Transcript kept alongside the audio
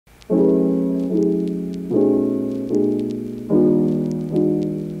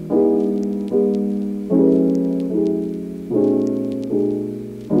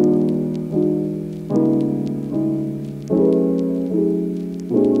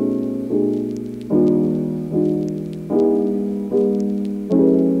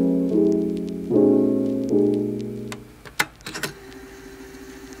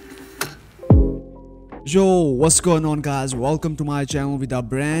What's going on, guys? Welcome to my channel with a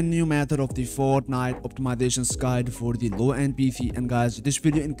brand new method of the Fortnite optimizations guide for the low-end PC. And guys, this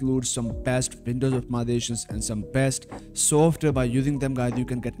video includes some best Windows optimizations and some best software. By using them, guys, you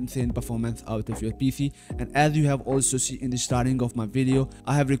can get insane performance out of your PC. And as you have also seen in the starting of my video,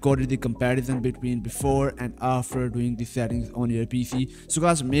 I have recorded the comparison between before and after doing the settings on your PC. So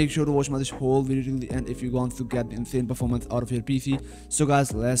guys, make sure to watch this whole video till the end if you want to get the insane performance out of your PC. So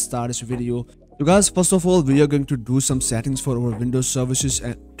guys, let's start this video. So guys, first of all, we are going to do some settings for our Windows services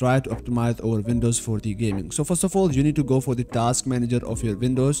and try to optimize our Windows for the gaming. So first of all, you need to go for the task manager of your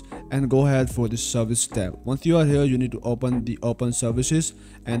Windows and go ahead for the service tab. Once you are here, you need to open the open services,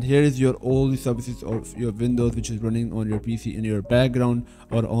 and here is your all the services of your Windows which is running on your PC in your background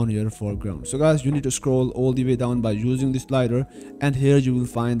or on your foreground. So guys, you need to scroll all the way down by using the slider, and here you will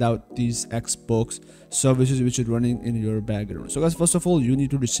find out these Xbox services which is running in your background. So guys, first of all, you need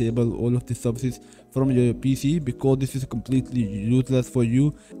to disable all of the services from your PC because this is completely useless for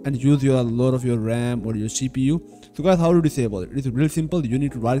you and use a lot of your RAM or your CPU. So guys, how to disable it? It is really simple. You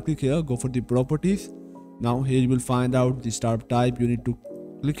need to right click here, go for the properties. Now here you will find out the start type. You need to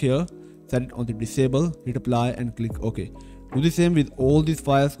click here, set it on the disable, hit apply and click OK. Do the same with all these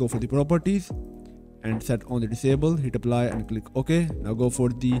files. Go for the properties and set on the disable, hit apply and click OK. Now go for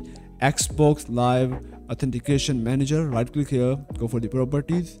the Xbox Live Authentication Manager, right click here, go for the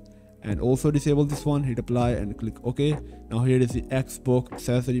properties and also disable this one, hit apply and click OK. Now here is the Xbox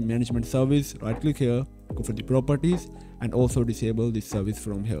Accessory Management Service, right click here, go for the properties and also disable this service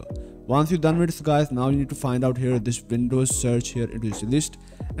from here. Once you're done with this, guys, now you need to find out here this Windows search here into this list.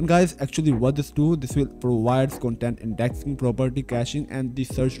 And guys, actually what this do, this will provide content indexing, property caching and the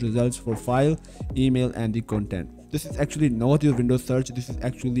search results for file, email and the content. This is actually not your Windows search. This is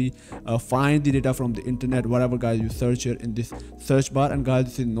actually find the data from the internet, whatever guys you search here in this search bar. And guys,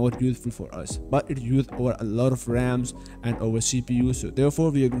 this is not useful for us, but it used over a lot of RAMs and over CPU. So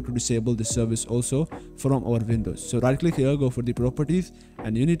therefore we are going to disable this service also from our Windows. So right click here, go for the properties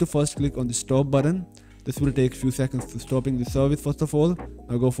and you need to first click on the stop button. This will take a few seconds to stopping the service first of all.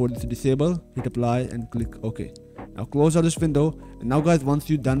 Now go for this disable, hit apply and click OK. Now close out this window. And now guys, once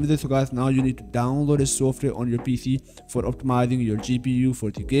you're done with this, so guys, now you need to download this software on your PC for optimizing your GPU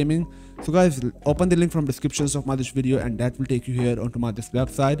for the gaming. So guys, open the link from descriptions of this video and that will take you here onto this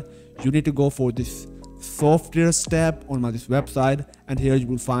website. You need to go for this software tab on this website, and here you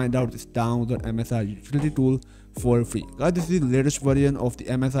will find out this download MSI utility tool for free. Guys, this is the latest version of the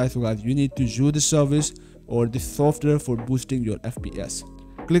MSI. So guys, you need to use this service or this software for boosting your FPS.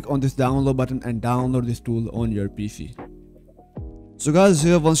 Click on this download button and download this tool on your PC. So guys,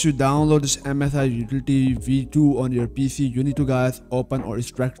 here once you download this MSI Utility V2 on your PC, you need to guys open or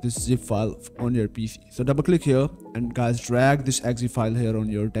extract this zip file on your PC. So double click here and guys drag this exe file here on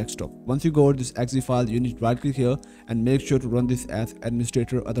your desktop. Once you go to this exe file, you need to right click here and make sure to run this as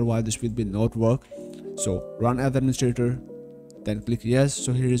administrator, otherwise this will be not work. So run as administrator, then click yes.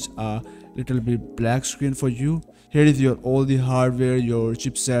 So here is a little bit black screen for you. Here is your all the hardware, your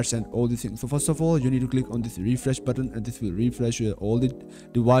chipsets and all these things. So first of all, you need to click on this refresh button and this will refresh your all the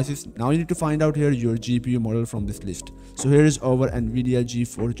devices. Now you need to find out here your GPU model from this list. So here is our NVIDIA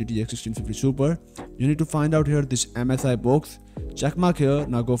G4 GTX 1650 Super. You need to find out here this MSI box, check mark here.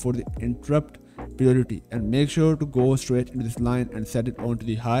 Now go for the interrupt priority and make sure to go straight into this line and set it onto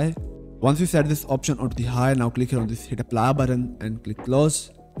the high. Once you set this option onto the high, now click here on this hit apply button and click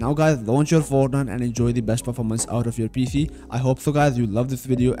close. Now guys, launch your Fortnite and enjoy the best performance out of your PC. I hope so guys you love this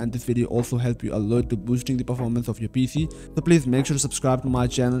video, and this video also help you a lot to boosting the performance of your PC. So please make sure to subscribe to my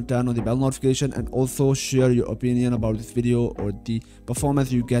channel, turn on the bell notification and also share your opinion about this video or the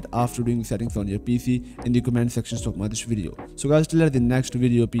performance you get after doing the settings on your PC in the comment sections of this video. So guys, till the next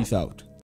video, peace out.